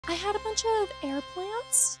I had a bunch of air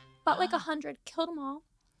plants, about like 100, killed them all.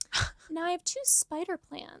 Now I have 2 spider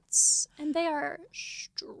plants, and they are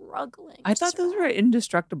struggling. I thought those were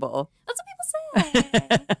indestructible. That's what people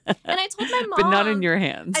say. And I told my mom. But not in your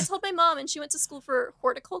hands. I told my mom, and she went to school for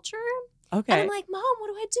horticulture. Okay. And I'm like, Mom, what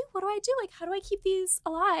do I do? What do I do? Like, how do I keep these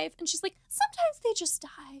alive? And she's like, sometimes they just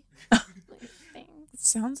die. Like, it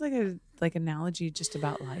sounds like a analogy just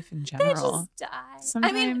about life in general. They just die.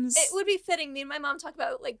 Sometimes. I mean, it would be fitting. Me and my mom talk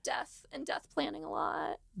about like death and death planning a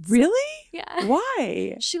lot. Really? Yeah.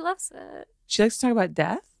 Why? She loves it. She likes to talk about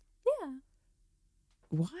death? Yeah.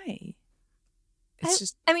 Why?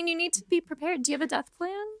 I mean, you need to be prepared. Do you have a death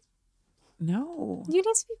plan? No. You need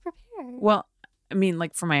to be prepared. Well, I mean,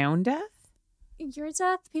 like for my own death? Your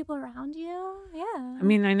death, people around you? Yeah. I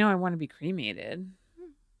mean, I know I want to be cremated,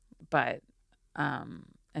 but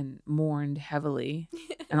and mourned heavily,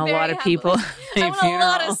 and a lot of people. I want a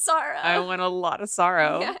lot of sorrow. I want a lot of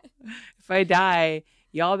sorrow. Yeah. If I die,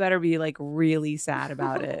 y'all better be like really sad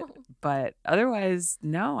about it. But otherwise,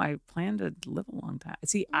 no. I plan to live a long time.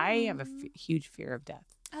 See, I have a huge fear of death.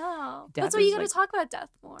 Oh, that's why you got to talk about death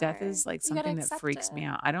more. Death is like something that freaks me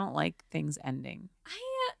out. I don't like things ending.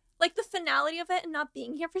 Like the finality of it and not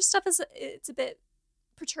being here for stuff it's a bit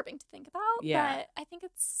perturbing to think about. Yeah. But I think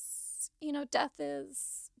it's, death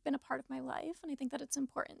has been a part of my life, and I think that it's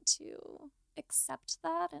important to accept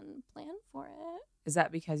that and plan for it. Is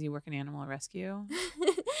that because you work in animal rescue?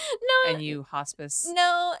 No. And you hospice?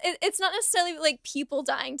 No, it's not necessarily like people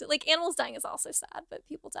dying. Like animals dying is also sad, but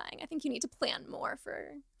people dying, I think you need to plan more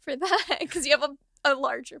for that because you have a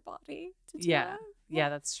larger body to do that. Yeah,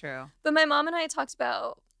 that's true. But my mom and I talked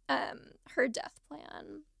about her death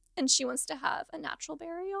plan, and she wants to have a natural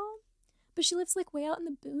burial, but she lives like way out in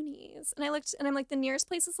the boonies. And I looked, and I'm like, the nearest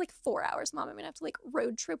place is like 4 hours, Mom. I'm gonna have to like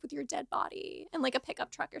road trip with your dead body and like a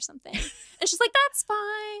pickup truck or something. And she's like, that's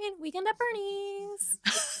fine, weekend at Bernie's.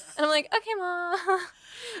 And I'm like, okay, Mom.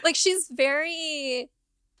 Like she's very,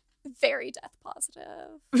 very death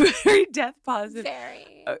positive. Very death positive.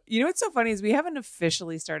 Very. You know what's so funny is we haven't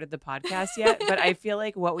officially started the podcast yet, but I feel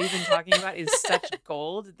like what we've been talking about is such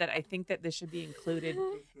gold that I think that this should be included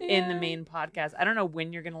in the main podcast. I don't know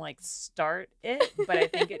when you're going to like start it, but I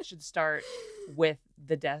think it should start with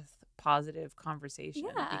the death positive conversation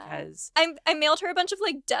because I mailed her a bunch of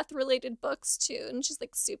like death related books too, and she's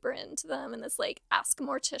like super into them, and this like Ask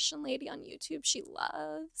Mortician lady on YouTube she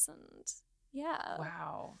loves, and yeah.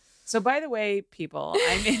 Wow. So by the way, people,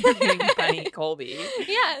 I'm interviewing Bunny Colby.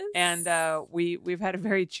 Yes. And we've had a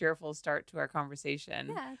very cheerful start to our conversation.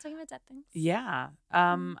 Yeah, talking about death things. Yeah.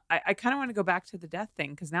 I kind of want to go back to the death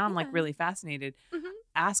thing because now I'm like really fascinated.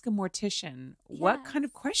 Ask a Mortician. Yes. What kind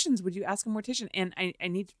of questions would you ask a mortician? And I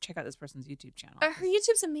need to check out this person's YouTube channel. Her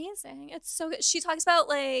YouTube's amazing. It's so good. She talks about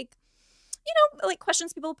like, like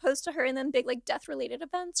questions people pose to her and then big like death related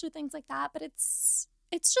events or things like that. But it's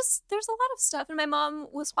just, there's a lot of stuff. And my mom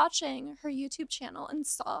was watching her YouTube channel and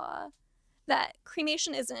saw that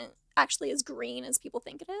cremation isn't actually as green as people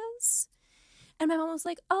think it is. And my mom was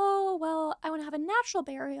like, oh, well, I want to have a natural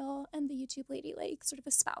burial. And the YouTube lady like sort of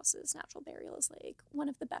espouses natural burial as like one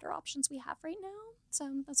of the better options we have right now. So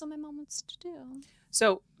that's what my mom wants to do.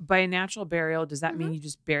 So by a natural burial, does that mean you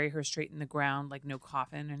just bury her straight in the ground, like no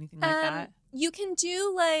coffin or anything like that? You can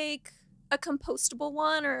do like a compostable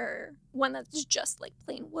one or one that's just like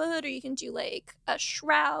plain wood, or you can do like a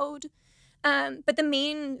shroud. But the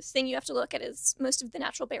main thing you have to look at is most of the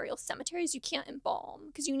natural burial cemeteries, you can't embalm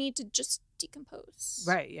because you need to just decompose.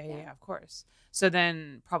 Right. Yeah, of course. So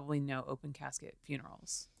then probably no open casket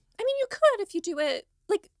funerals. I mean, you could if you do it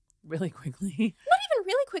like really quickly. Not even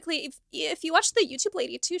really quickly. If you watch the YouTube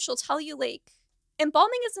lady too, she'll tell you like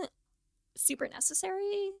embalming isn't super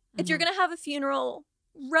necessary. If you're going to have a funeral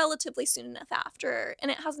relatively soon enough after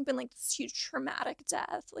and it hasn't been like this huge traumatic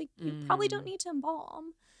death, like you probably don't need to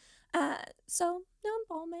embalm. So no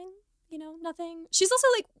embalming, nothing. She's also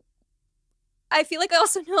like, I feel like I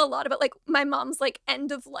also know a lot about like my mom's like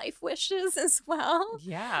end of life wishes as well.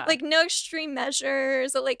 Yeah. Like no extreme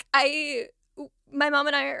measures. Like my mom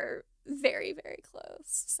and I are very, very close.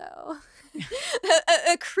 So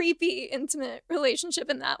a creepy, intimate relationship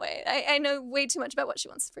in that way. I know way too much about what she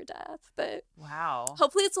wants for death, but wow.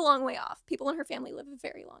 Hopefully it's a long way off. People in her family live a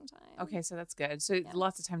very long time. Okay, so that's good. So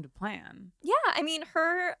lots of time to plan. Yeah, I mean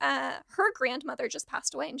her grandmother just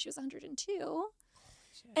passed away and she was 102.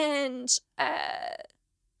 Shit. And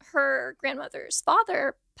her grandmother's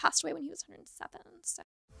father passed away when he was 107. So.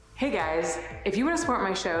 Hey guys, if you want to support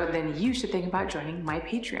my show, then you should think about joining my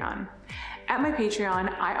Patreon. At my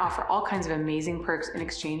Patreon, I offer all kinds of amazing perks in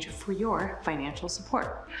exchange for your financial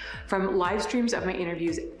support. From live streams of my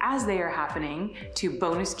interviews as they are happening, to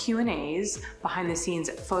bonus Q&As, behind the scenes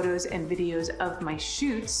photos and videos of my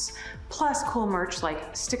shoots, plus cool merch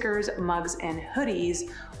like stickers, mugs, and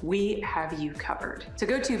hoodies, we have you covered. So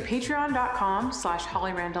go to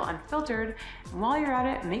patreon.com/HollyRandallUnfiltered, and while you're at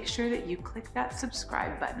it, make sure that you click that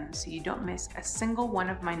subscribe button so you don't miss a single one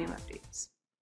of my new updates.